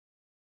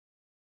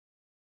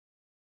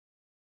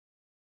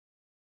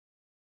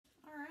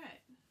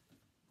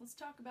let's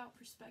talk about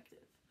perspective.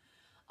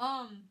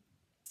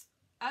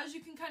 As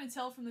you can kind of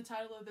tell from the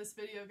title of this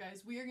video,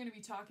 guys, we are going to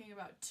be talking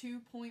about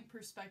 2-point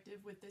perspective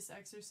with this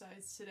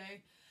exercise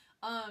today.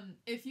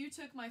 If you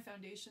took my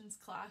foundations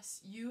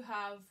class, you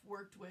have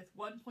worked with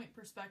 1-point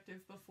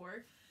perspective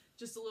before.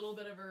 Just a little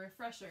bit of a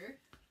refresher.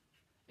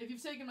 If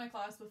you've taken my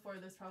class before,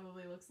 this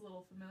probably looks a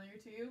little familiar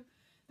to you.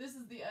 This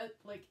is the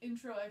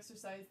intro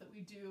exercise that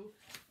we do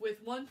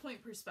with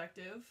 1-point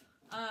perspective.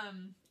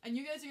 And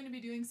you guys are going to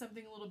be doing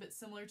something a little bit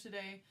similar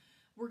today.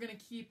 We're going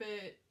to keep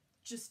it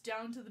just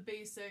down to the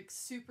basics,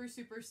 super,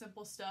 super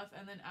simple stuff.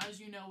 And then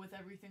as you know, with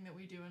everything that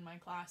we do in my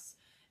class,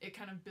 it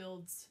kind of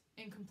builds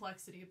in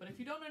complexity. But if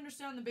you don't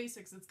understand the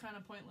basics, it's kind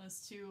of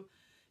pointless to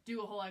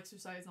do a whole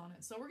exercise on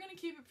it. So we're going to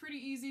keep it pretty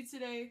easy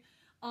today.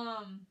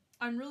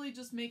 I'm really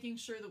just making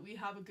sure that we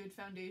have a good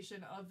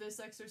foundation of this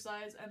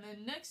exercise. And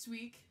then next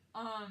week,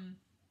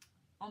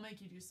 I'll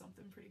make you do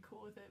something pretty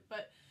cool with it.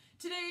 But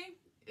today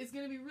is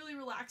going to be really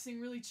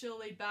relaxing, really chill,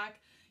 laid back.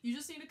 You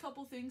just need a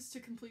couple things to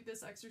complete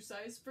this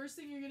exercise. First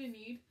thing you're going to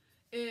need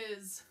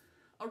is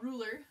a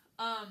ruler.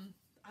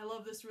 I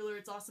love this ruler.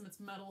 It's awesome. It's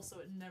metal, so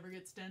it never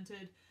gets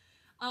dented.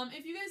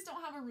 If you guys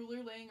don't have a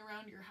ruler laying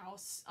around your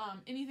house,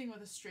 anything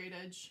with a straight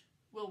edge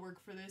will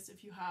work for this.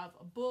 If you have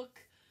a book,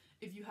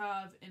 if you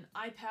have an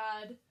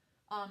iPad,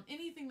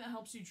 anything that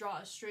helps you draw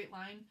a straight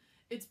line.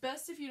 It's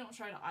best if you don't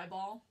try to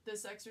eyeball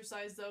this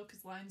exercise though,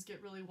 because lines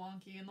get really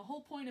wonky, and the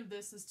whole point of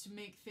this is to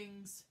make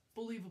things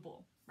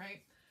believable,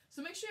 right?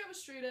 So make sure you have a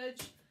straight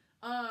edge.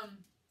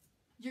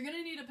 You're going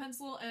to need a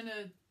pencil and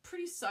a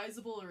pretty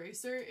sizable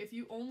eraser. If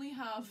you only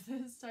have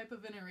this type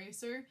of an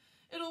eraser,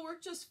 it'll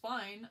work just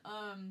fine,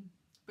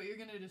 but you're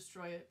going to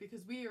destroy it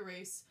because we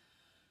erase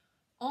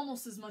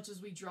almost as much as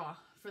we draw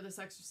for this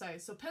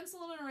exercise. So pencil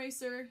and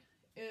eraser.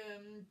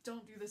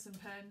 Don't do this in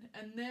pen.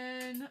 And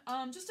then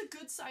just a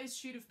good sized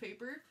sheet of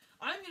paper.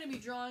 I'm going to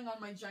be drawing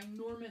on my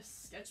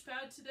ginormous sketch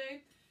pad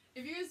today.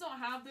 If you guys don't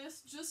have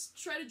this,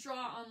 just try to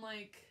draw on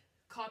like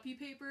copy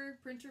paper,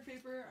 printer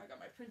paper. I got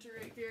my printer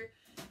right here.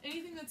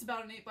 Anything that's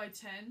about an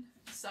 8x10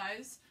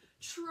 size.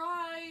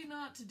 Try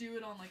not to do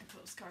it on like a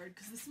postcard,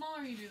 because the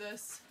smaller you do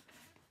this,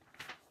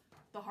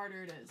 the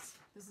harder it is.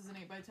 This is an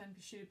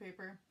 8x10 sheet of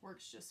paper.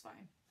 Works just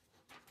fine.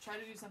 Try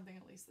to do something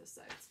at least this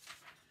size.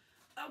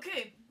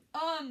 Okay,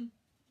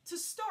 to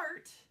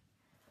start,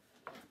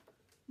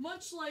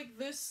 much like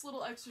this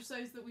little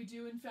exercise that we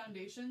do in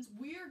foundations,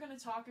 we are going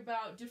to talk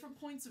about different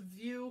points of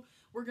view.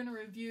 We're going to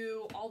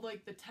review all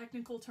like the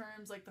technical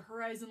terms like the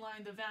horizon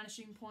line, the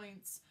vanishing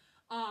points,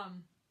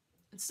 and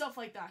stuff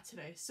like that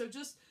today. So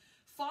just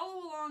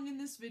follow along in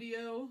this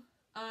video,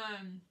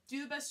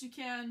 do the best you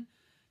can.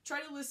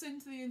 Try to listen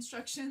to the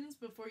instructions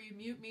before you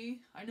mute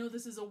me. I know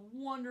this is a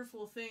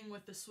wonderful thing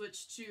with the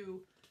switch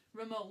to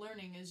remote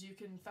learning, is you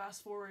can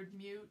fast forward,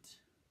 mute,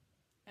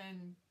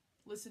 and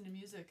listen to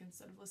music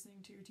instead of listening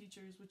to your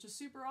teachers, which is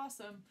super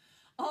awesome.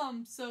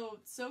 So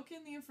soak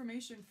in the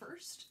information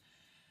first,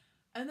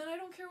 and then I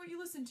don't care what you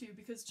listen to,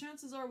 because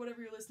chances are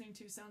whatever you're listening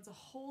to sounds a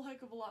whole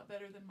heck of a lot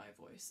better than my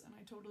voice, and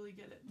I totally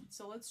get it.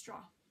 So let's draw.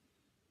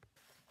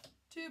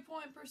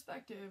 2-point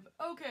perspective.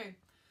 Okay.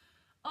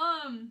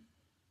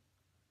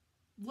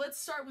 Let's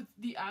start with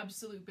the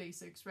absolute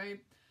basics, right?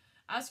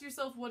 Ask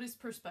yourself, what is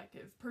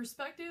perspective?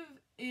 Perspective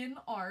in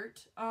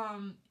art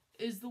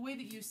is the way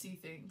that you see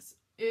things.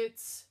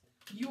 It's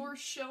you're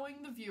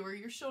showing the viewer,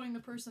 you're showing the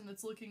person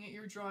that's looking at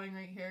your drawing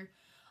right here,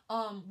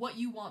 what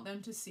you want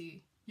them to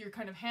see. You're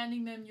kind of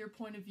handing them your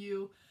point of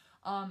view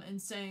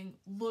and saying,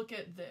 look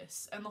at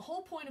this. And the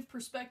whole point of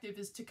perspective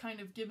is to kind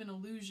of give an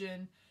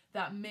illusion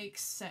that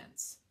makes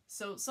sense.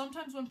 So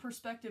sometimes when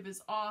perspective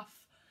is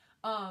off,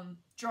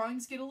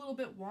 drawings get a little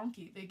bit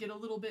wonky. They get a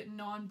little bit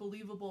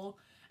non-believable.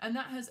 And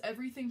that has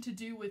everything to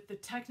do with the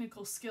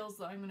technical skills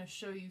that I'm going to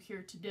show you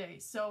here today.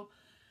 So,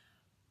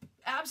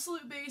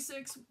 absolute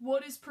basics,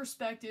 what is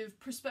perspective?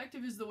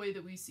 Perspective is the way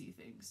that we see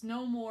things.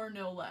 No more,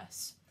 no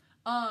less.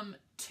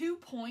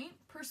 2-point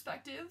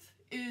perspective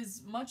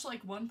is much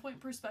like 1-point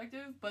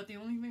perspective, but the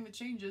only thing that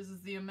changes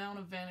is the amount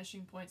of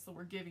vanishing points that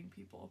we're giving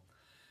people.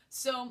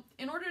 So,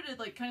 in order to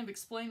like kind of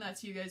explain that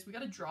to you guys, we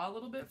got to draw a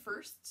little bit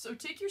first. So,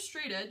 take your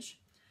straight edge,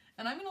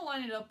 and I'm going to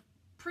line it up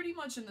pretty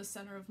much in the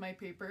center of my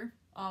paper.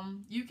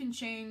 You can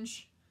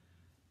change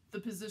the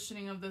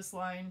positioning of this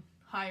line,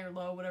 high or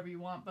low, whatever you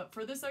want, but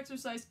for this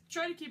exercise,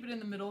 try to keep it in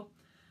the middle.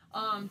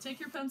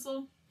 Take your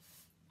pencil,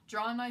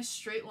 draw a nice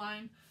straight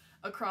line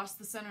across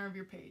the center of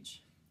your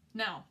page.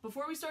 Now,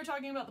 before we start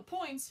talking about the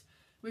points,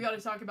 we got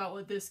to talk about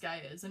what this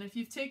guy is. And if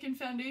you've taken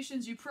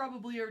foundations, you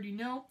probably already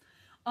know.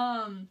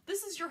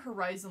 This is your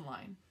horizon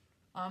line.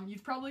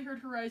 You've probably heard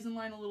horizon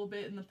line a little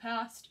bit in the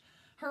past.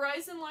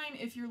 Horizon line,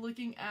 if you're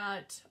looking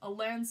at a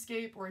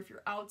landscape or if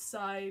you're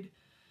outside,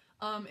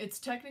 it's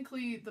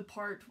technically the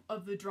part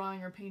of the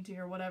drawing or painting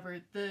or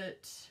whatever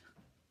that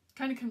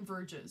kind of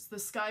converges. The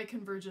sky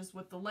converges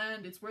with the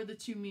land. It's where the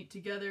two meet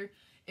together.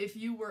 If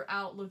you were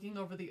out looking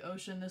over the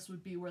ocean, this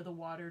would be where the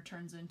water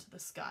turns into the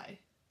sky.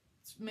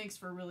 It makes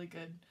for really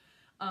good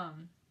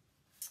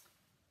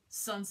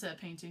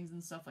sunset paintings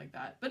and stuff like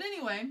that. But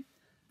anyway,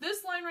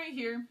 this line right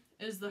here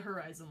is the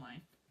horizon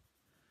line.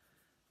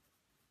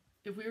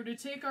 If we were to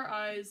take our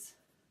eyes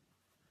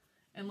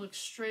and look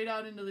straight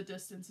out into the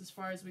distance as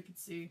far as we could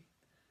see,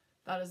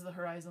 that is the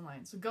horizon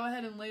line. So go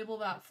ahead and label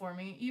that for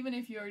me. Even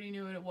if you already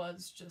knew what it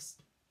was,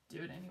 just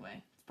do it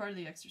anyway. It's part of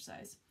the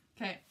exercise.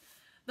 Okay,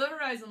 the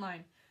horizon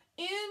line.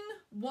 In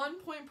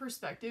 1 point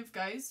perspective,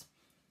 guys,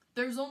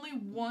 there's only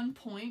 1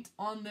 point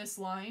on this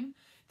line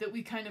that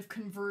we kind of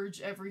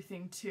converge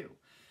everything to.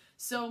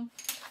 So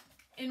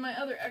in my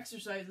other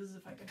exercises,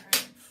 if I can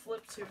hurry and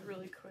flip to it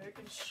really quick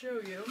and show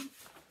you,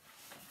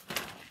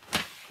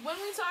 when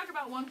we talk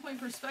about 1 point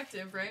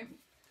perspective, right,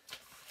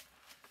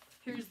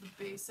 here's the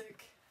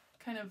basic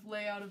kind of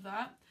layout of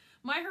that.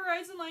 My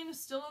horizon line is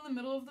still in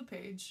the middle of the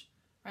page,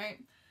 right?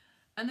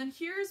 And then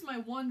here's my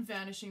one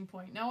vanishing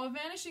point. Now, a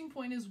vanishing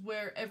point is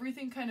where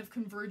everything kind of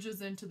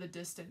converges into the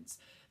distance.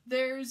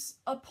 There's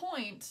a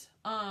point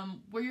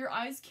where your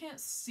eyes can't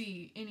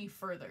see any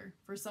further.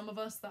 For some of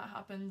us, that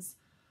happens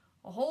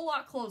a whole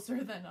lot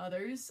closer than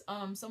others.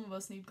 Some of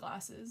us need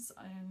glasses.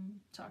 I'm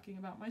talking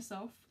about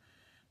myself.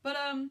 But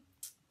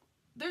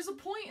there's a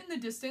point in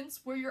the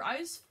distance where your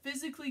eyes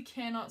physically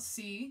cannot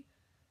see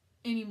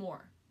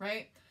anymore,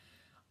 right?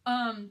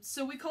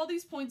 So we call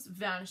these points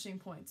vanishing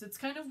points. It's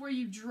kind of where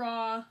you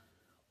draw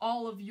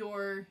all of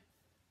your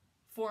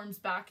forms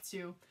back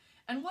to.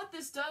 And what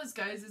this does,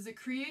 guys, is it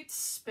creates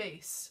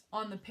space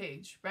on the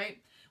page, right?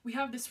 We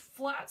have this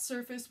flat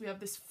surface, we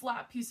have this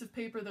flat piece of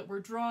paper that we're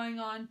drawing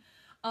on,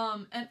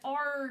 and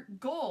our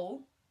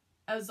goal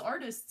as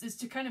artists is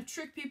to kind of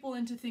trick people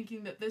into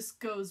thinking that this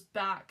goes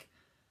back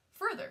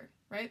further,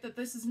 right? That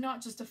this is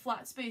not just a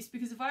flat space,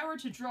 because if I were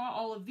to draw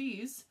all of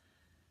these,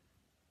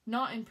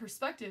 not in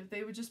perspective,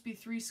 they would just be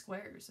 3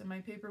 squares, and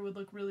my paper would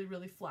look really,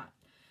 really flat.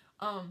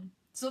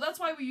 So that's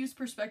why we use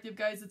perspective,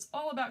 guys. It's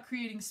all about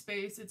creating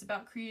space. It's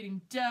about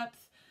creating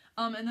depth.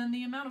 And then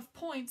the amount of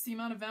points, the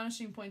amount of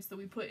vanishing points that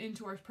we put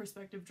into our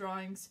perspective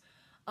drawings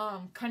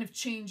kind of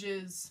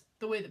changes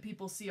the way that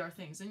people see our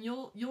things. And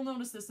you'll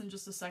notice this in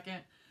just a second.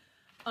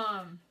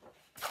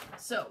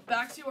 So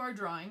back to our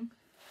drawing.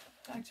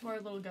 Back to our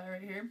little guy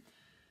right here.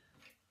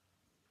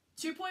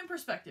 2 point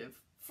perspective.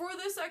 For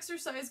this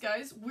exercise,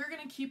 guys, we're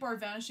going to keep our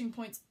vanishing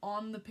points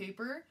on the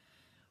paper.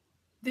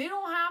 They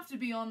don't have to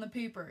be on the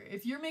paper.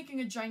 If you're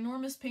making a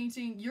ginormous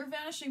painting, your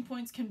vanishing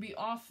points can be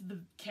off the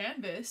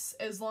canvas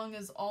as long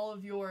as all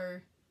of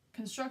your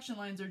construction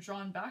lines are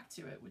drawn back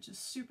to it, which is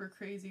super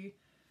crazy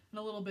and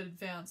a little bit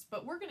advanced.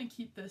 But we're going to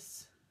keep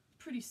this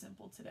pretty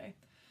simple today.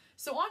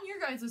 So on your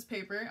guys'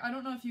 paper, I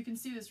don't know if you can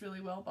see this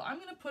really well, but I'm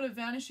going to put a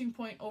vanishing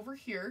point over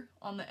here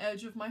on the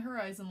edge of my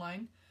horizon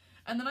line.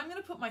 And then I'm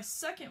going to put my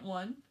second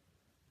one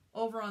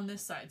over on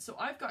this side. So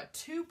I've got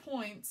 2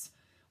 points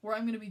where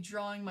I'm going to be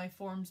drawing my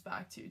forms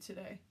back to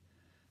today.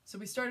 So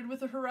we started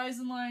with a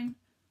horizon line,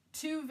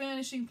 2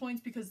 vanishing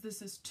points because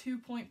this is 2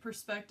 point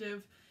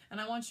perspective,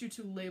 and I want you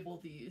to label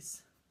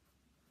these.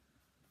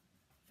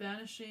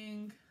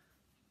 Vanishing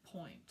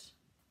point.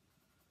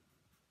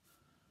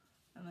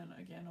 And then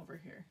again over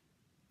here.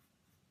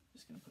 I'm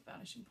just going to put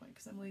vanishing point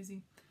because I'm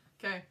lazy.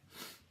 Okay,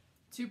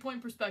 2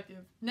 point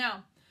perspective.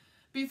 Now,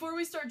 before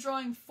we start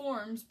drawing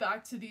forms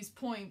back to these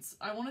points,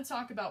 I want to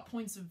talk about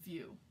points of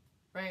view,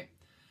 right?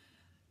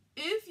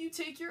 If you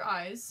take your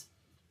eyes,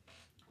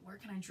 where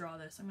can I draw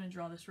this? I'm going to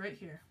draw this right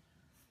here.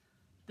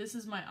 This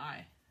is my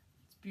eye.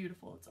 It's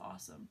beautiful. It's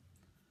awesome.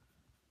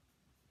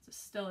 It's a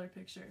stellar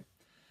picture.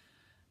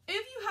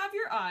 If you have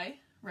your eye,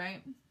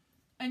 right,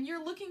 and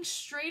you're looking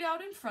straight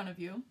out in front of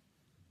you,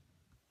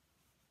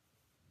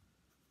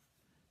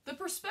 the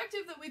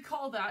perspective that we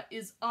call that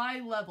is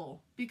eye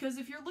level. Because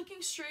if you're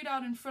looking straight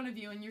out in front of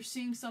you and you're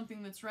seeing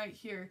something that's right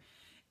here,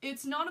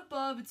 it's not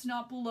above, it's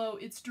not below,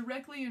 it's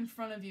directly in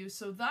front of you.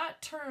 So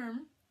that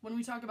term, when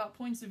we talk about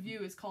points of view,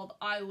 is called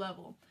eye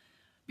level.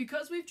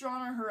 Because we've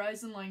drawn our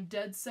horizon line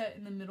dead set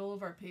in the middle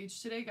of our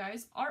page today,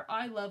 guys, our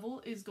eye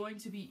level is going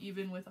to be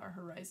even with our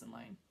horizon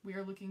line. We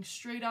are looking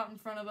straight out in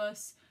front of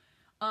us.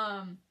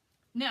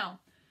 Now,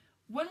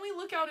 when we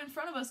look out in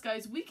front of us,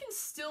 guys, we can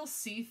still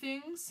see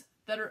things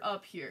that are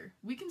up here.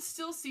 We can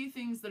still see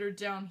things that are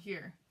down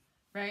here,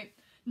 right?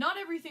 Not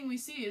everything we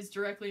see is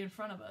directly in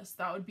front of us.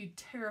 That would be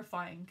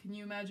terrifying. Can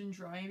you imagine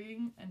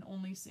driving and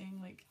only seeing,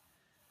 like,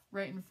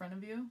 right in front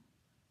of you?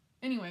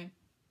 Anyway,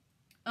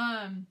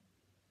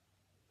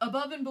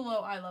 above and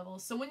below eye level.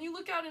 So when you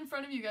look out in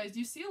front of you guys,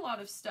 you see a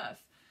lot of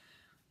stuff.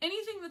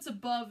 Anything that's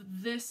above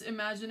this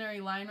imaginary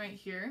line right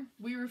here,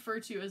 we refer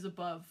to as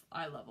above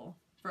eye level,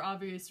 for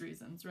obvious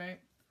reasons, right?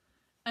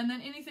 And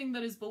then anything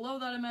that is below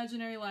that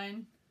imaginary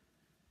line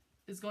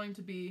is going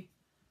to be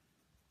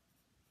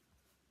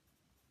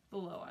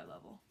below eye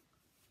level.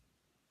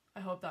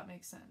 I hope that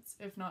makes sense.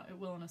 If not, it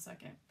will in a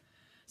second.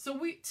 So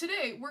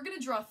today we're going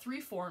to draw 3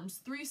 forms,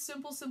 3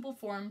 simple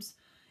forms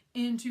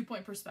in 2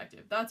 point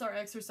perspective. That's our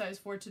exercise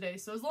for today.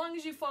 So as long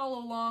as you follow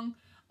along,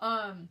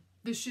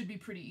 this should be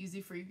pretty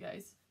easy for you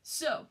guys.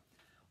 So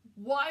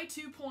why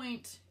 2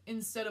 point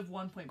instead of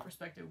 1 point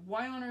perspective?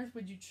 Why on earth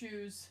would you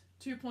choose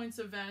 2 points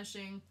of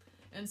vanishing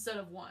instead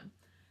of 1?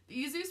 The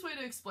easiest way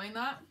to explain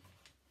that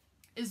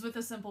is with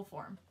a simple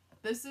form.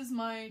 This is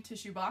my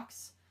tissue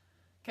box.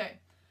 Okay.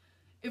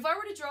 If I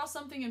were to draw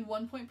something in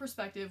 1-point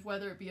perspective,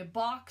 whether it be a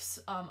box,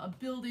 a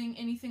building,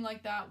 anything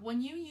like that,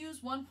 when you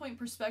use 1-point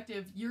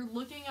perspective, you're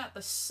looking at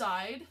the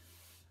side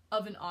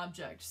of an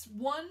object.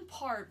 One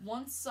part,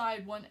 one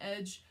side, one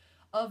edge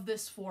of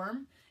this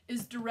form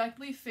is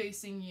directly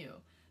facing you.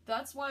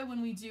 That's why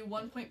when we do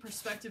 1-point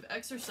perspective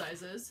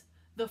exercises,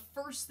 the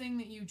first thing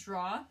that you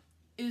draw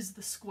is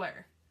the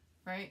square,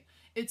 right?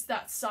 It's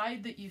that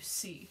side that you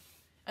see.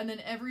 And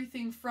then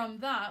everything from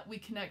that, we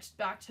connect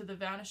back to the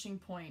vanishing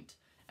point,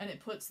 and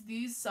it puts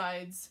these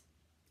sides,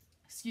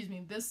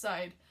 this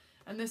side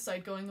and this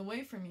side going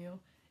away from you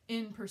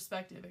in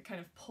perspective. It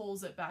kind of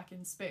pulls it back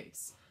in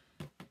space.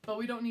 But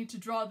we don't need to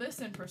draw this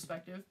in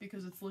perspective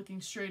because it's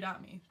looking straight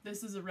at me.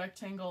 This is a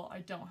rectangle. I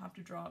don't have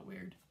to draw it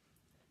weird.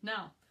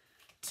 Now,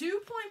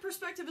 2-point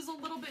perspective is a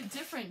little bit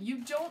different. You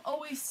don't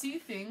always see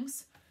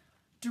things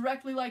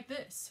directly like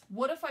this.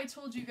 What if I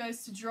told you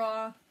guys to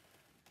draw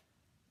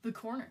the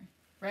corner,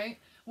 right?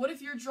 What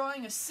if you're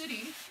drawing a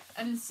city,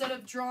 and instead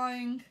of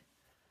drawing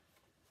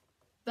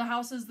the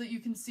houses that you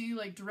can see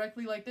like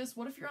directly like this,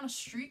 what if you're on a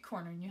street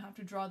corner and you have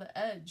to draw the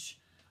edge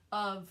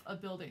of a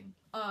building?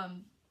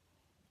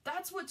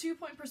 That's what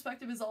 2-point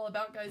perspective is all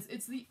about, guys.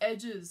 It's the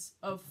edges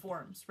of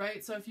forms,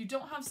 right? So if you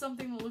don't have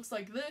something that looks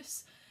like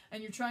this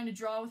and you're trying to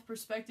draw with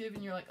perspective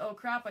and you're like, oh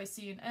crap, I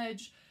see an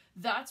edge,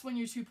 that's when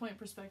your 2-point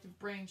perspective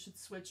brain should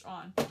switch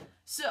on.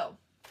 So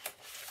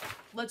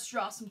let's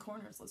draw some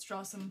corners. Let's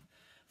draw some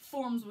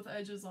forms with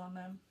edges on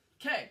them.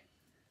 Okay,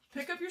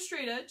 pick up your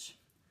straight edge,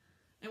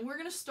 and we're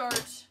going to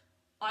start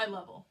eye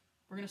level.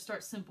 We're going to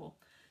start simple.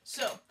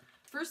 So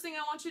first thing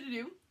I want you to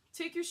do,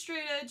 take your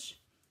straight edge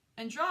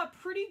and draw a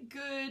pretty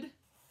good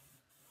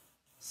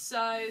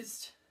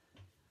sized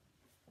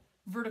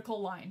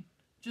vertical line,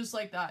 just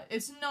like that.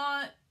 It's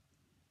not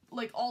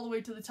like all the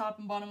way to the top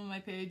and bottom of my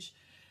page.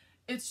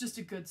 It's just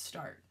a good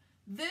start.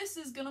 This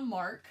is gonna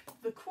mark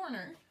the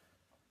corner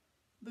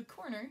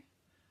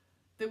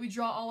that we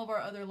draw all of our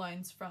other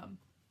lines from.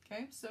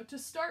 Okay, so to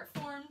start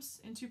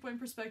forms in 2-point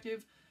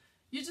perspective,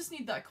 you just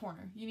need that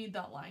corner. You need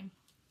that line.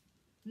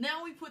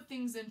 Now we put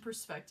things in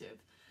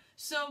perspective.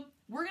 So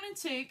we're going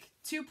to take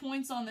 2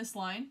 points on this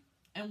line,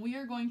 and we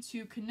are going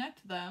to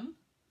connect them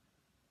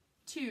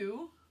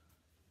to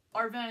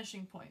our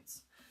vanishing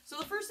points. So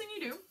the first thing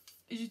you do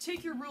is you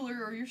take your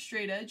ruler or your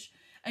straight edge,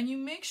 and you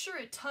make sure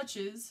it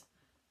touches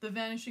the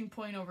vanishing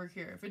point over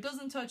here. If it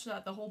doesn't touch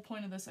that, the whole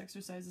point of this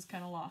exercise is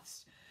kind of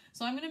lost.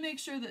 So I'm going to make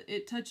sure that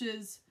it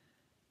touches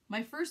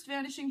my first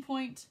vanishing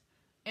point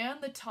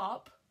and the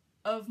top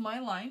of my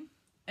line,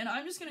 and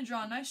I'm just going to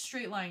draw a nice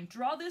straight line.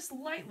 Draw this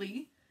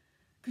lightly,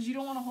 because you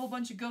don't want a whole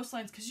bunch of ghost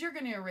lines, because you're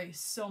going to erase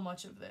so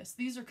much of this.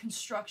 These are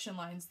construction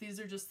lines. These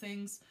are just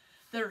things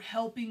that are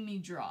helping me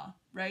draw,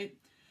 right?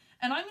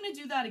 And I'm going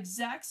to do that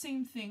exact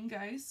same thing,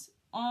 guys,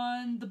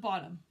 on the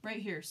bottom,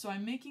 right here. So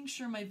I'm making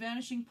sure my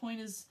vanishing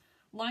point is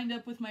lined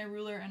up with my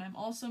ruler, and I'm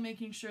also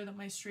making sure that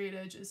my straight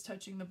edge is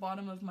touching the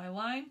bottom of my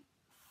line.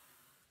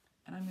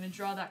 And I'm going to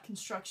draw that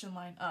construction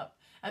line up.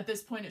 At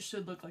this point, it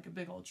should look like a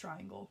big old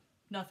triangle.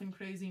 Nothing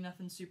crazy,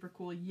 nothing super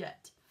cool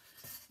yet.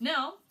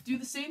 Now, do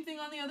the same thing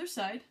on the other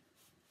side.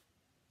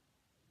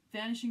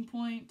 Vanishing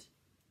point,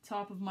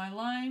 top of my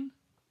line.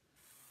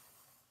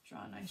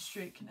 Draw a nice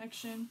straight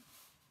connection.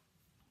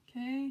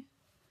 Okay.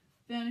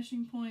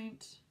 Vanishing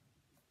point,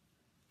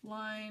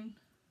 line.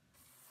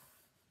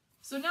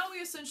 So now we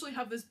essentially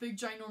have this big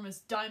ginormous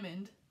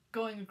diamond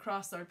going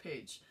across our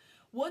page.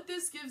 What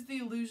this gives the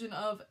illusion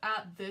of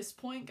at this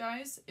point,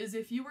 guys, is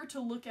if you were to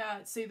look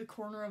at, say, the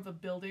corner of a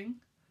building,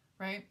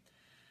 right?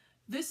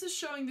 This is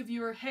showing the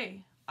viewer,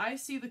 hey, I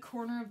see the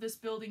corner of this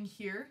building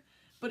here,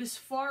 but as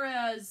far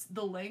as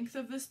the length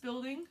of this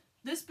building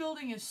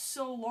is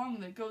so long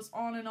that it goes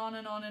on and on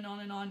and on and on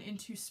and on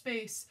into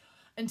space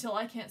until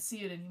I can't see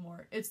it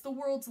anymore. It's the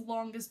world's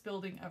longest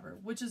building ever,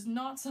 which is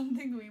not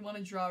something we want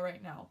to draw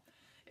right now.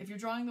 If you're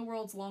drawing the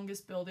world's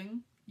longest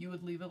building, you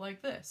would leave it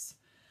like this.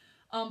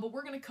 But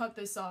we're going to cut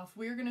this off.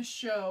 We're going to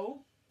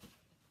show,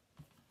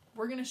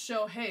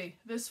 hey,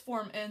 this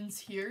form ends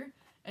here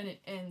and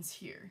it ends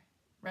here,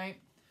 right?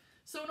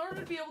 So in order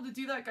to be able to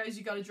do that, guys,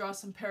 you got to draw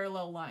some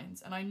parallel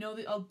lines. And I know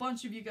that a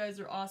bunch of you guys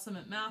are awesome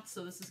at math,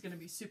 so this is going to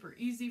be super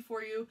easy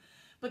for you.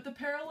 But the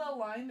parallel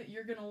line that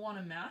you're going to want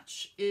to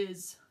match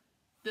is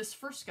this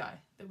first guy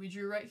that we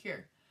drew right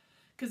here.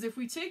 Because if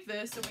we take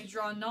this and we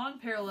draw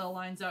non-parallel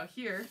lines out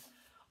here,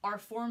 our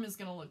form is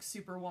going to look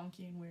super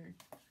wonky and weird.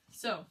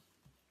 So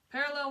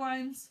parallel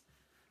lines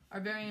are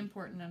very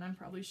important, and I'm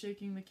probably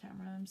shaking the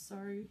camera. I'm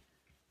sorry.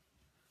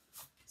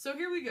 So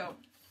here we go.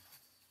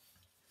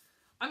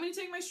 I'm going to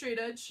take my straight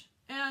edge,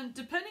 and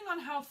depending on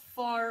how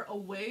far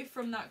away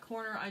from that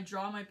corner I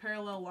draw my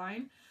parallel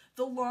line,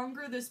 the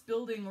longer this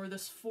building or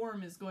this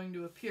form is going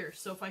to appear.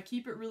 So if I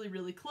keep it really,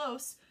 really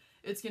close,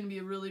 it's going to be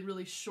a really,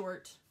 really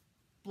short,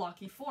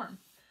 blocky form.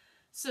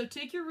 So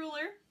take your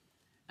ruler,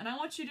 and I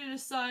want you to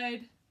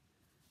decide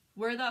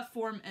where that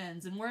form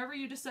ends. And wherever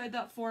you decide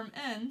that form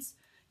ends,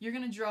 you're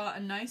going to draw a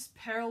nice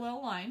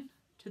parallel line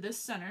to this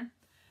center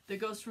that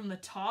goes from the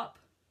top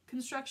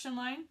construction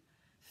line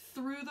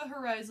through the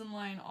horizon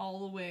line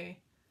all the way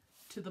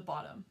to the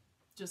bottom,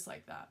 just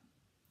like that.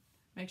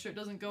 Make sure it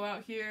doesn't go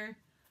out here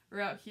or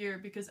out here,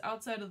 because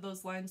outside of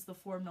those lines the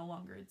form no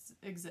longer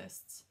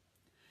exists.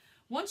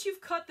 Once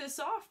you've cut this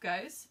off,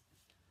 guys,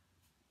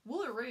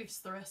 we'll erase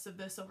the rest of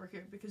this over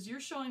here, because you're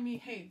showing me,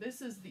 hey,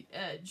 this is the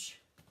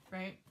edge,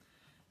 right?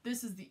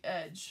 This is the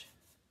edge.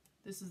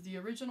 This is the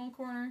original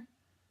corner.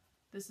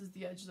 This is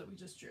the edge that we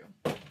just drew.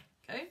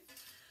 Okay?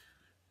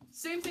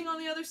 Same thing on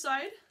the other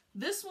side.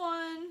 This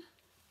one,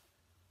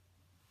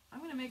 I'm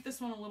going to make this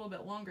one a little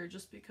bit longer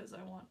just because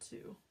I want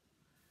to.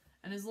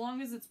 And as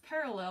long as it's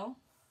parallel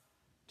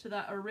to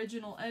that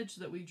original edge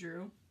that we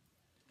drew,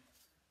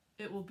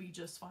 it will be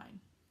just fine.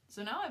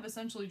 So now I've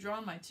essentially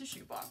drawn my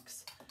tissue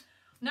box.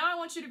 Now I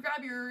want you to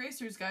grab your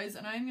erasers, guys,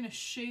 and I'm going to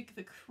shake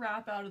the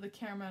crap out of the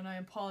camera, and I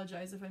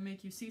apologize if I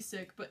make you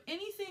seasick, but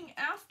anything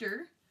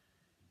after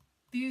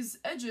these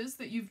edges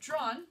that you've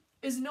drawn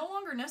is no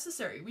longer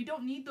necessary. We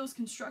don't need those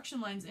construction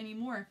lines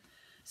anymore.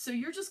 So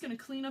you're just going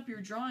to clean up your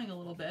drawing a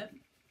little bit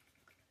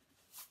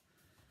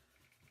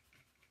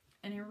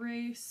and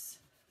erase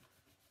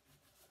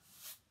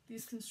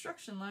these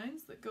construction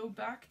lines that go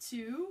back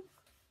to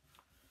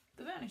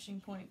the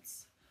vanishing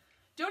points.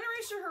 Don't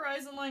erase your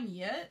horizon line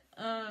yet.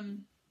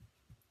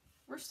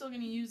 We're still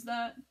going to use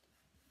that.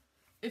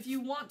 If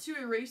you want to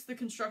erase the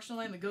construction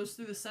line that goes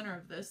through the center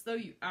of this, though,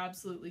 you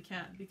absolutely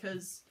can,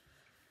 because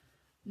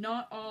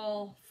not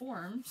all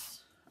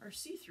forms are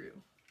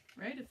see-through,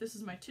 right? If this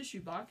is my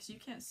tissue box, you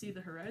can't see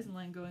the horizon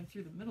line going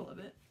through the middle of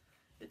it.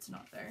 It's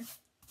not there.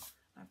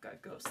 I've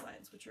got ghost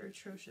lines, which are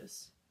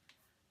atrocious.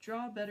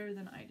 Draw better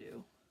than I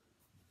do.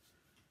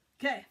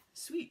 Okay,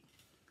 sweet.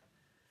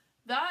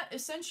 That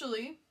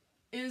essentially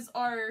is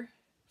our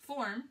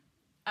form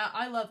at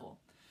eye level.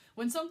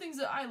 When something's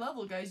at eye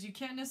level, guys, you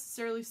can't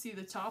necessarily see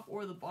the top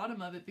or the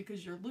bottom of it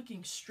because you're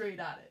looking straight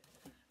at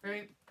it,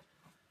 right?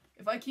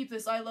 If I keep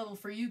this eye level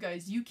for you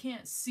guys, you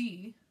can't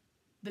see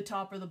the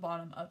top or the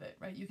bottom of it,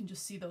 right? You can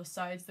just see those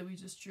sides that we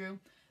just drew.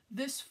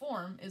 This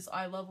form is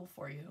eye level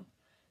for you.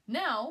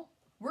 Now,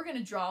 we're going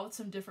to draw with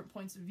some different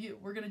points of view.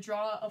 We're going to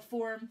draw a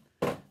form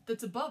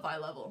that's above eye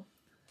level.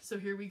 So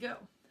here we go.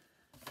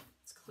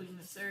 Let's clean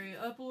this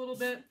area up a little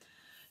bit.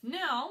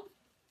 Now,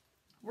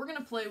 we're going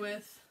to play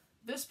with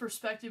this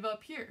perspective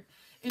up here.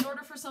 In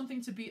order for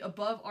something to be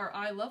above our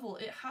eye level,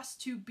 it has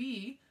to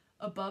be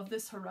above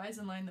this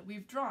horizon line that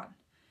we've drawn.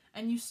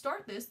 And you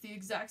start this the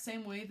exact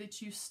same way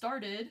that you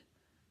started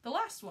the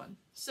last one.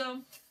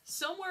 So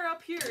somewhere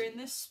up here in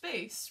this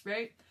space,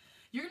 right,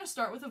 you're going to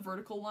start with a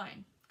vertical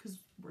line, because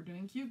we're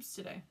doing cubes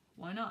today.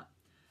 Why not?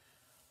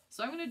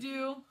 So I'm going to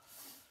do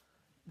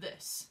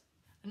this.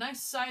 A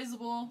nice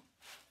sizable,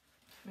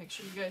 make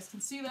sure you guys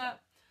can see that,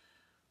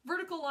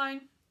 vertical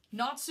line.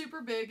 Not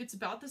super big, it's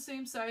about the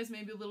same size,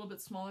 maybe a little bit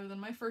smaller than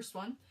my first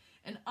one.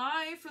 And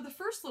I, for the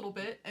first little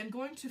bit, am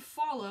going to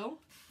follow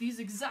these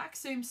exact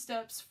same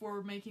steps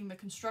for making the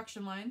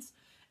construction lines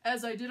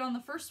as I did on the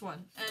first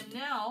one. And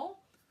now,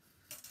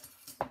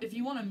 if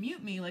you want to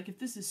mute me, like if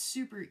this is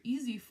super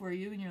easy for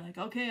you and you're like,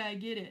 okay, I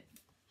get it,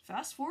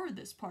 fast forward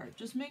this part.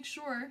 Just make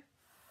sure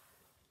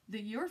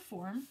that your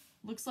form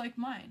looks like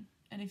mine.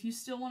 And if you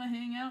still want to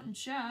hang out and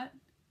chat,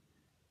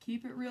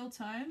 keep it real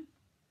time.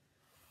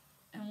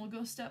 And we'll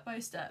go step by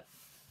step.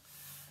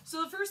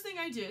 So the first thing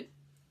I did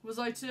was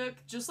I took,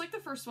 just like the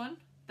first one,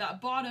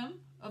 that bottom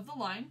of the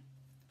line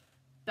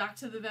back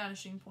to the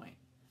vanishing point.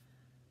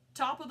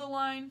 Top of the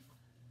line,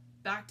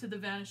 back to the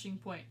vanishing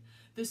point.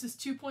 This is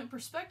 2-point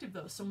perspective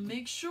though, so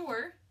make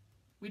sure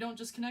we don't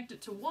just connect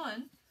it to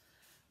one.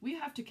 We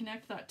have to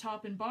connect that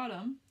top and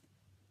bottom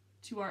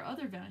to our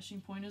other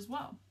vanishing point as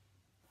well.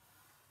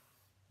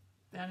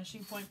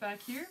 Vanishing point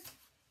back here.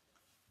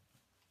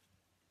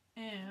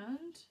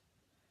 And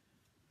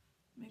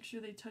make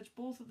sure they touch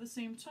both at the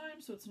same time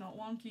so it's not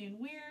wonky and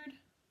weird.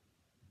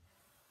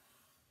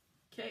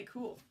 Okay,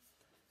 cool.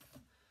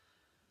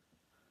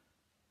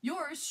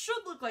 Yours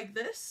should look like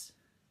this,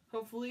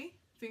 hopefully,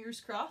 fingers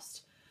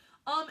crossed.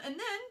 And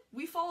then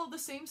we follow the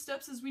same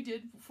steps as we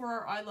did for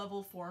our eye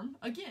level form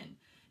again.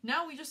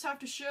 Now we just have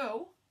to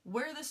show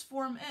where this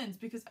form ends,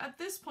 because at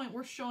this point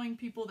we're showing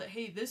people that,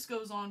 hey, this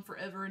goes on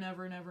forever and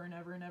ever and ever and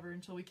ever and ever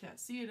until we can't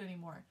see it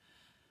anymore.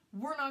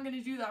 We're not going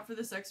to do that for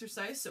this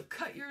exercise, so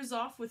cut yours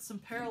off with some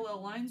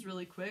parallel lines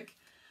really quick.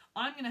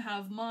 I'm going to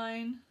have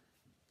mine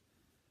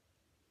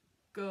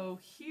go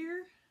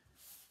here,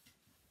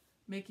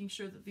 making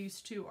sure that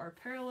these two are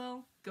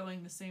parallel,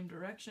 going the same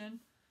direction,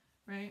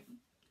 right?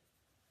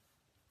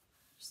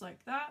 Just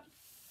like that.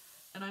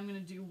 And I'm going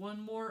to do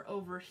one more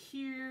over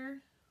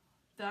here.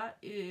 That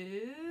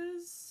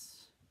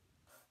is,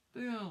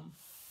 boom,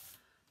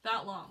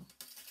 that long.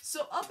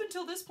 So up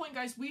until this point,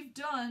 guys, we've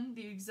done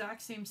the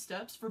exact same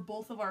steps for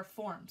both of our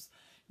forms.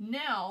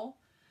 Now,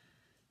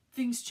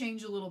 things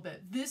change a little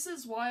bit. This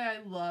is why I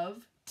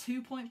love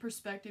 2-point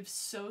perspective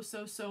so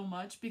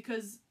much,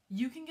 because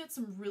you can get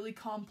some really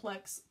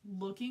complex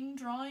looking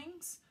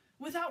drawings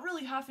without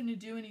really having to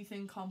do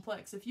anything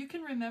complex. If you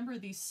can remember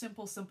these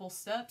simple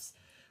steps,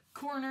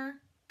 corner,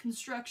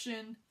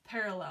 construction,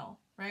 parallel,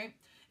 right?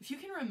 If you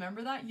can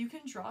remember that, you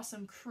can draw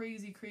some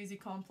crazy, crazy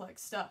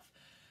complex stuff.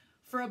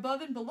 For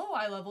above and below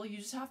eye level, you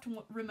just have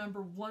to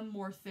remember one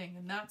more thing,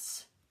 and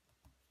that's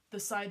the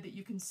side that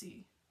you can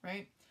see,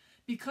 right?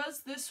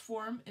 Because this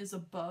form is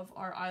above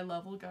our eye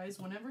level, guys,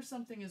 whenever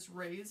something is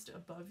raised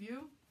above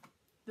you,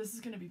 this is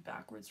going to be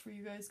backwards for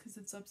you guys because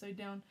it's upside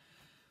down.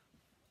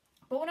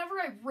 But whenever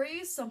I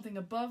raise something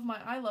above my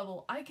eye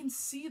level, I can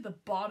see the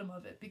bottom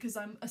of it because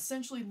I'm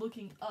essentially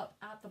looking up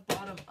at the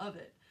bottom of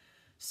it.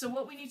 So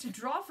what we need to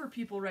draw for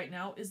people right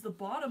now is the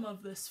bottom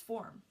of this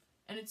form.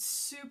 And it's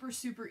super,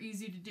 super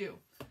easy to do.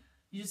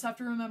 You just have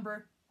to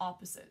remember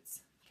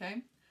opposites,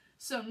 okay?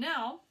 So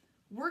now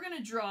we're going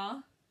to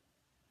draw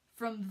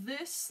from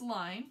this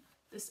line,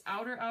 this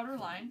outer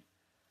line,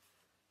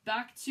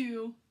 back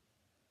to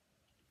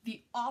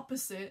the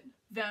opposite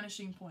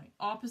vanishing point.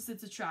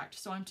 Opposites attract.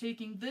 So I'm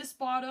taking this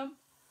bottom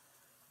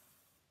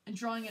and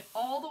drawing it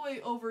all the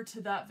way over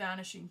to that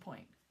vanishing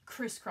point.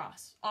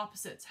 Crisscross.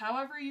 Opposites.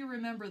 However you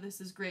remember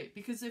this is great,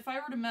 because if I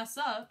were to mess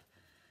up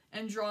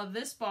and draw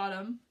this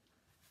bottom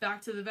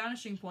back to the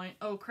vanishing point,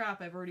 oh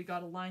crap, I've already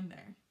got a line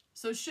there.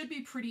 So it should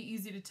be pretty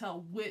easy to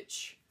tell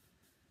which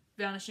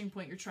vanishing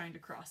point you're trying to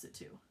cross it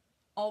to.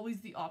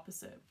 Always the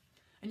opposite.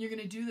 And you're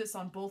going to do this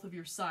on both of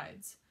your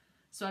sides.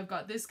 So I've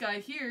got this guy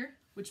here,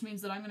 which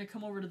means that I'm going to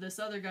come over to this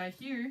other guy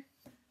here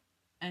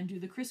and do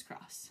the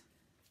crisscross.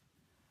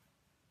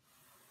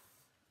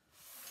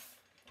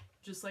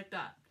 Just like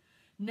that.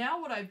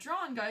 Now what I've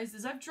drawn, guys,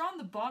 is I've drawn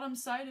the bottom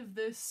side of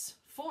this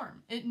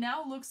form. It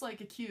now looks like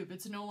a cube.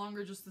 It's no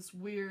longer just this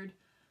weird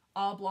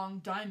oblong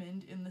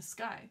diamond in the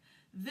sky.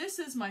 This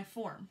is my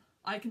form.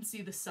 I can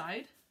see the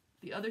side,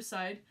 the other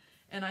side,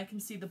 and I can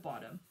see the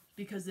bottom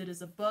because it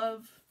is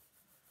above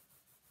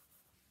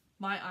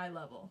my eye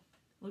level.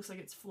 Looks like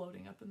it's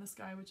floating up in the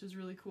sky, which is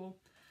really cool.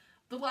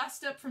 The last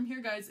step from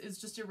here, guys, is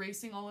just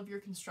erasing all of your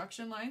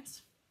construction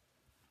lines,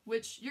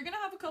 which you're going to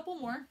have a couple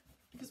more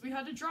because we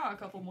had to draw a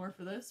couple more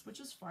for this, which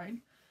is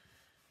fine.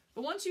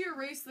 But once you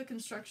erase the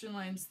construction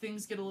lines,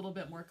 things get a little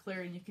bit more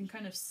clear and you can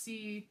kind of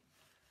see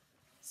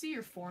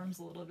your forms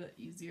a little bit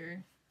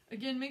easier.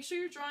 Again, make sure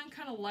you're drawing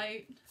kind of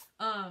light.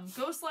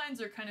 Ghost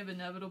lines are kind of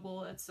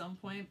inevitable at some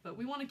point, but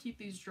we want to keep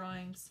these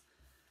drawings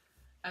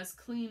as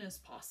clean as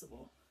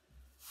possible.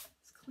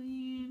 As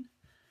clean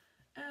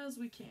as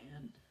we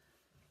can.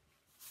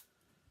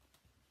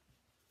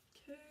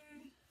 Okay.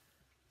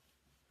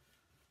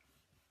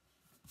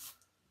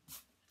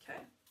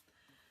 Okay.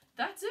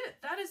 That's it.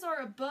 That is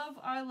our above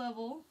eye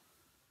level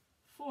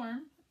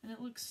form, and it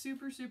looks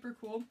super, super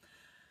cool.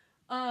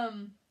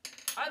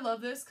 I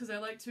love this because I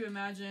like to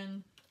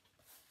imagine,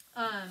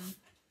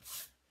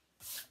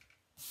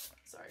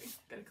 sorry,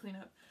 gotta clean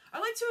up. I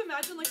like to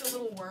imagine like a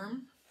little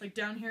worm, like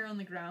down here on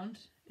the ground.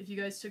 If you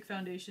guys took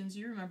foundations,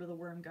 you remember the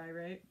worm guy,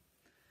 right?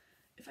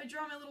 If I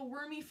draw my little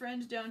wormy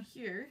friend down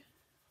here,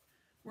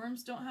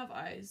 worms don't have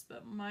eyes,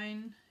 but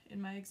mine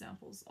in my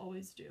examples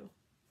always do.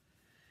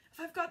 If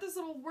I've got this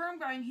little worm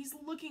guy and he's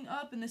looking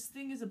up and this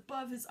thing is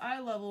above his eye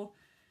level,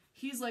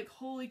 he's like,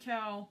 holy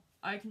cow,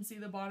 I can see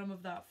the bottom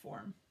of that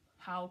form.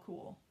 How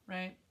cool,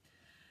 right?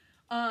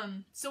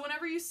 So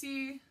whenever you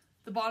see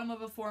the bottom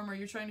of a form or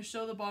you're trying to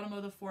show the bottom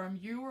of the form,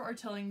 you are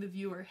telling the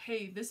viewer,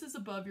 hey, this is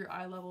above your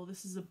eye level,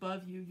 this is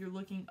above you, you're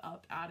looking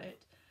up at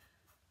it.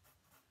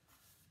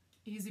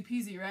 Easy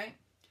peasy, right?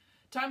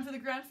 Time for the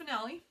grand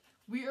finale.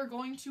 We are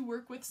going to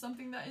work with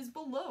something that is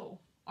below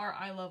our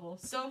eye level.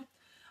 So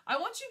I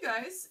want you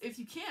guys, if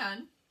you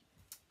can,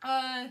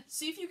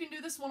 see if you can do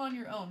this one on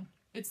your own.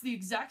 It's the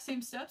exact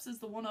same steps as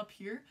the one up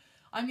here.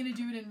 I'm going to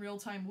do it in real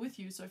time with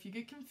you, so if you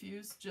get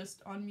confused,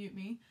 just unmute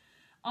me.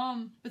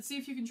 But see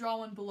if you can draw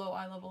one below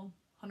eye level,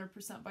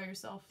 100% by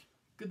yourself.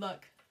 Good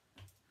luck.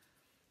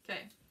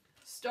 Okay,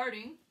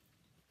 starting,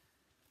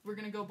 we're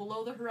going to go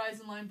below the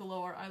horizon line,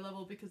 below our eye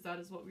level, because that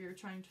is what we are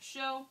trying to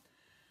show.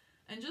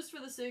 And just for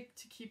the sake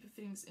to keep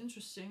things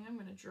interesting, I'm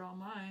going to draw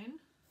mine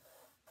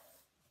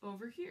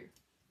over here.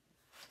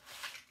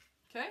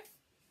 Okay?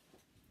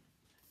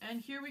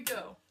 And here we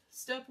go.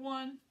 Step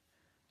 1,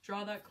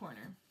 draw that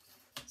corner.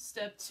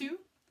 Step 2,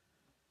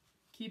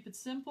 keep it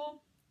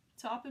simple,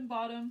 top and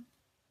bottom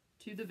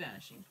to the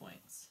vanishing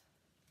points.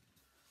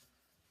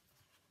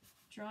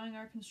 Drawing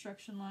our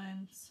construction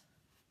lines,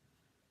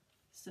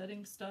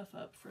 setting stuff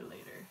up for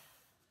later.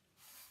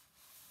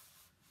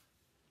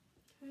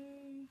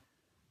 Okay.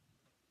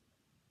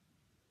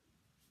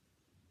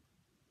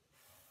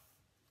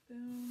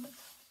 Boom.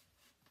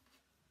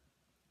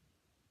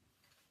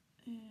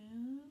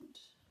 And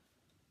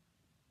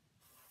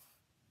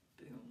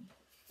boom.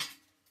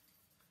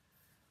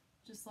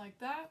 Just like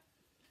that.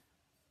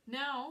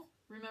 Now,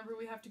 remember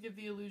we have to give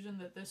the illusion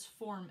that this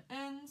form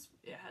ends.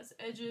 It has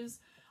edges.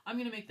 I'm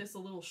going to make this a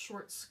little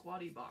short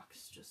squatty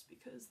box just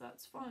because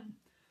that's fun.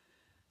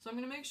 So I'm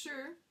going to make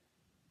sure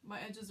my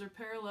edges are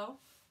parallel.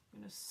 I'm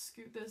going to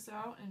scoot this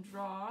out and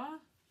draw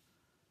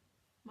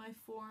my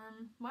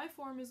form. My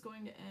form is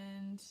going to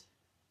end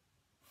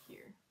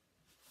here.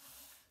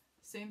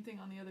 Same thing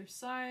on the other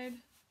side,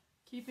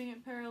 keeping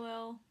it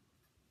parallel.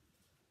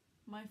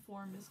 my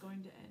form is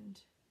going to end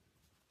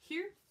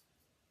here.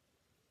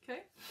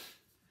 Okay?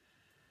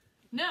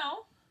 Now,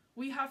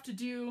 we have to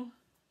do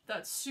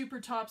that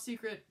super top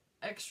secret,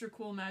 extra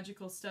cool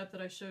magical step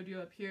that I showed you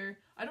up here.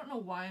 I don't know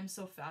why I'm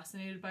so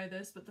fascinated by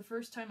this, but the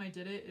first time I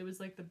did it, it was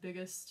like the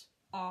biggest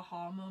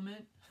aha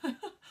moment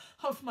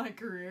of my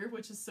career,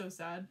 which is so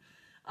sad.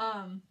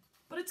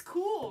 But it's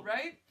cool,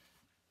 right?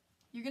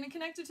 You're gonna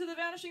connect it to the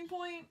vanishing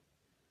point,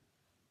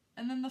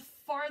 and then the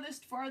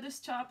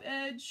farthest top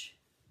edge.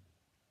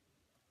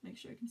 Make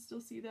sure I can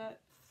still see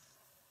that.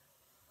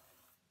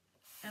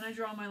 And I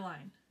draw my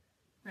line,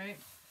 right?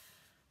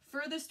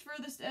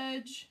 Furthest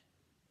edge,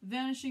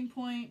 vanishing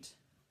point,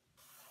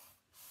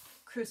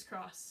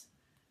 crisscross.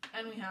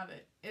 And we have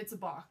it. It's a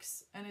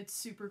box, and it's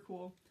super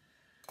cool.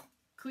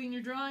 Clean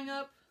your drawing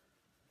up.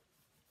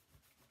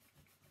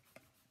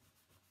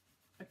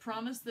 I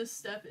promise this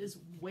step is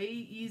way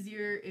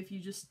easier if you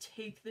just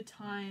take the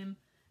time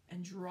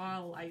and draw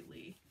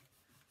lightly.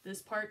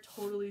 This part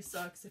totally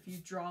sucks if you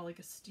draw like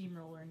a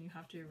steamroller and you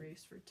have to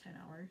erase for 10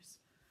 hours.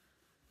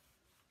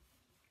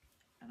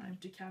 And I've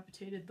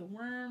decapitated the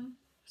worm.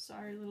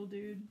 Sorry, little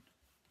dude.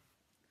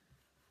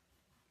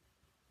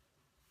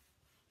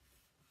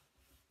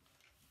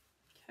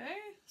 Okay,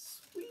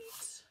 sweet.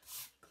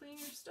 Clean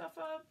your stuff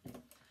up.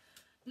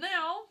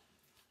 Now,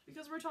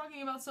 because we're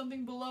talking about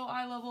something below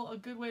eye level, a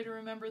good way to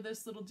remember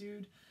this little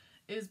dude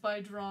is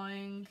by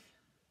drawing,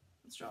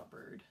 let's draw a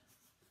bird.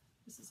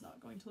 This is not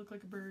going to look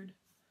like a bird,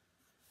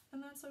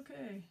 and that's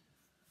okay.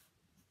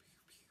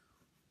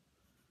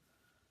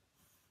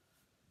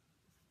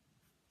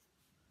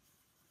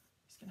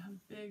 He's gonna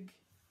have big,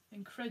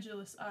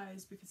 incredulous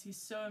eyes because he's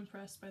so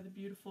impressed by the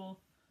beautiful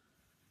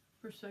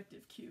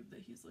perspective cube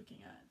that he's looking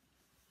at.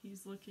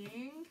 He's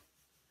looking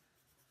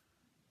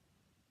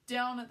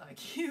down at that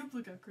cube.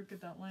 Look how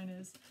crooked that line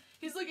is.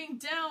 He's looking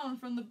down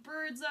from the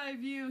bird's eye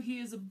view. He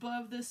is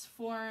above this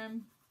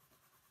form,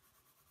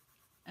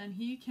 and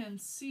he can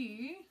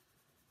see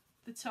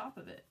the top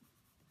of it,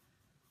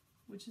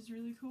 which is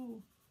really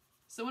cool.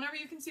 So whenever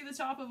you can see the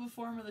top of a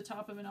form or the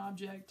top of an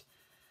object,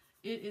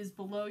 it is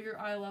below your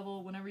eye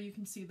level. Whenever you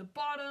can see the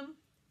bottom,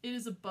 it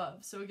is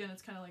above. So again,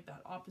 it's kind of like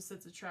that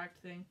opposites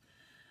attract thing.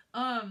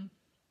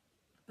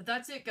 But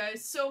that's it,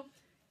 guys. So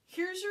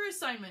here's your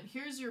assignment.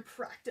 Here's your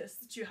practice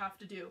that you have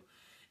to do.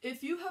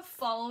 If you have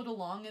followed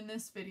along in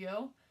this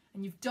video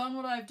and you've done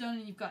what I've done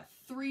and you've got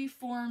 3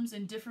 forms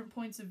and different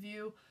points of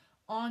view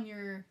on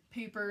your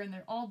paper and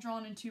they're all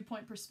drawn in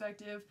 2-point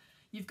perspective,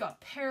 you've got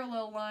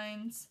parallel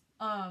lines,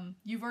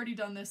 you've already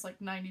done this like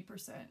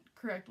 90%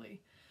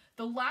 correctly.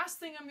 The last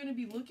thing I'm going to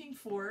be looking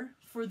for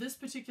this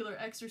particular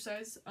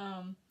exercise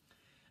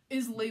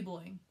is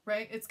labeling,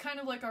 right? It's kind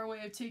of like our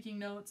way of taking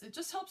notes. It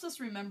just helps us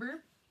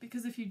remember,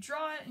 because if you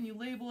draw it and you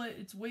label it,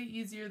 it's way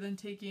easier than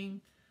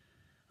taking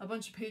a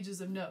bunch of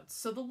pages of notes.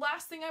 So the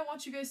last thing I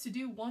want you guys to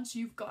do once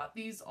you've got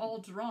these all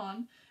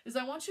drawn is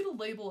I want you to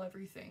label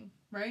everything,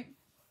 right?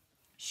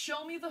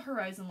 Show me the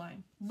horizon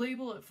line.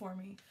 Label it for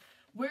me.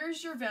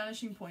 Where's your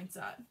vanishing points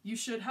at? You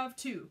should have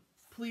 2.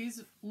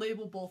 Please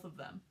label both of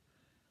them.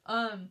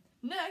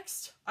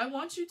 Next, I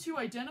want you to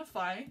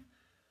identify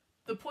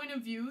the point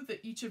of view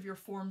that each of your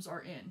forms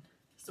are in.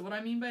 So what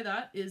I mean by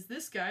that is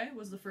this guy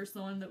was the first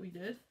one that we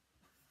did.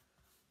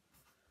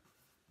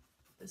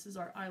 This is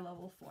our eye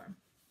level form.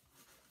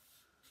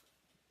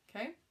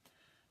 Okay?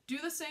 Do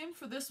the same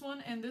for this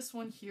one and this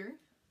one here.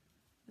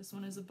 This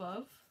one is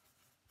above.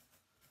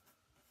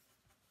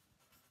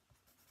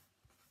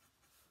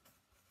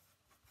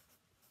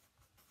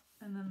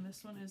 And then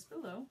this one is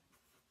below.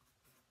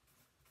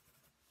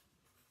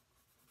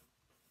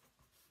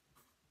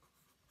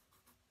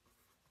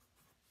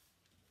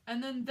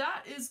 And then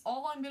that is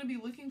all I'm going to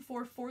be looking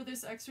for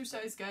this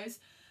exercise, guys.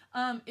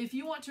 If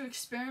you want to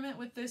experiment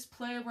with this,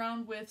 play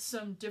around with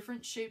some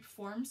different shaped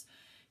forms,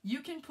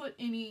 you can put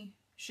any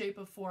shape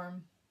of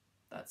form.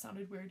 That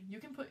sounded weird. You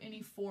can put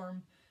any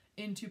form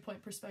in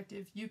 2-point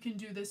perspective. You can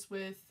do this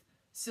with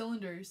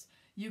cylinders.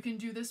 You can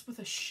do this with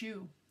a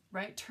shoe,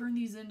 right? Turn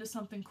these into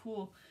something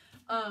cool.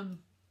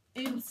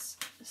 In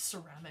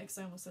ceramics,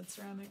 I almost said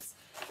ceramics.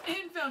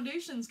 In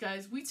foundations,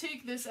 guys, we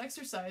take this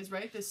exercise,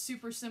 right? This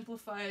super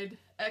simplified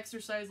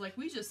exercise like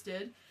we just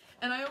did.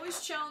 And I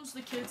always challenge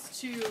the kids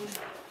to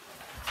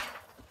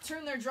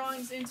turn their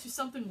drawings into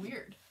something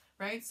weird,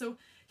 right? So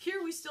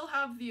here we still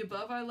have the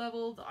above eye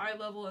level, the eye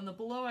level, and the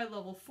below eye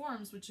level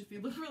forms, which if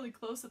you look really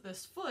close at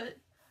this foot,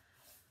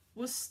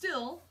 was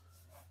still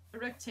a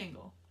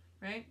rectangle,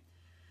 right?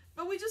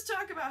 But we just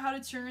talk about how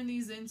to turn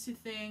these into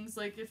things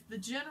like if the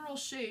general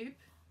shape,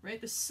 right,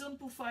 the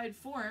simplified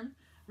form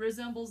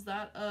resembles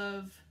that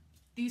of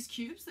these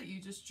cubes that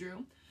you just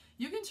drew,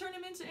 you can turn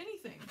them into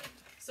anything.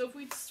 So if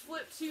we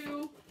flip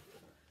to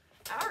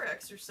our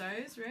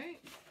exercise,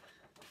 right,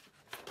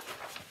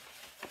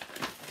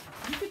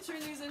 you could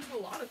turn these into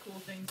a lot of cool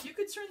things. You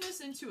could turn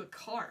this into a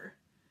car.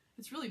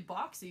 It's really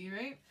boxy,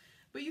 right?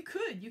 But you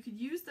could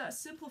use that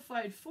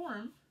simplified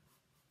form,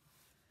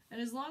 and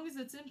as long as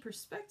it's in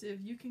perspective,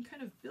 you can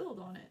kind of build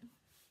on it.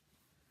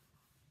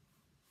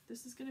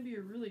 this is going to be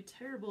a really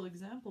terrible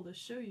example to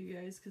show you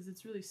guys because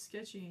it's really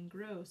sketchy and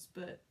gross,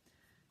 but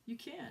you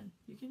can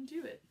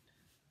do it.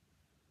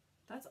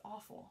 That's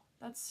awful.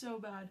 That's so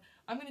bad.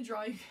 I'm going to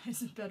draw you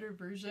guys a better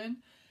version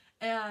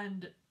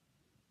and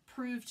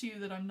prove to you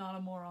that I'm not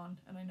a moron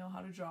and I know how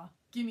to draw.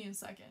 Give me a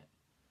second.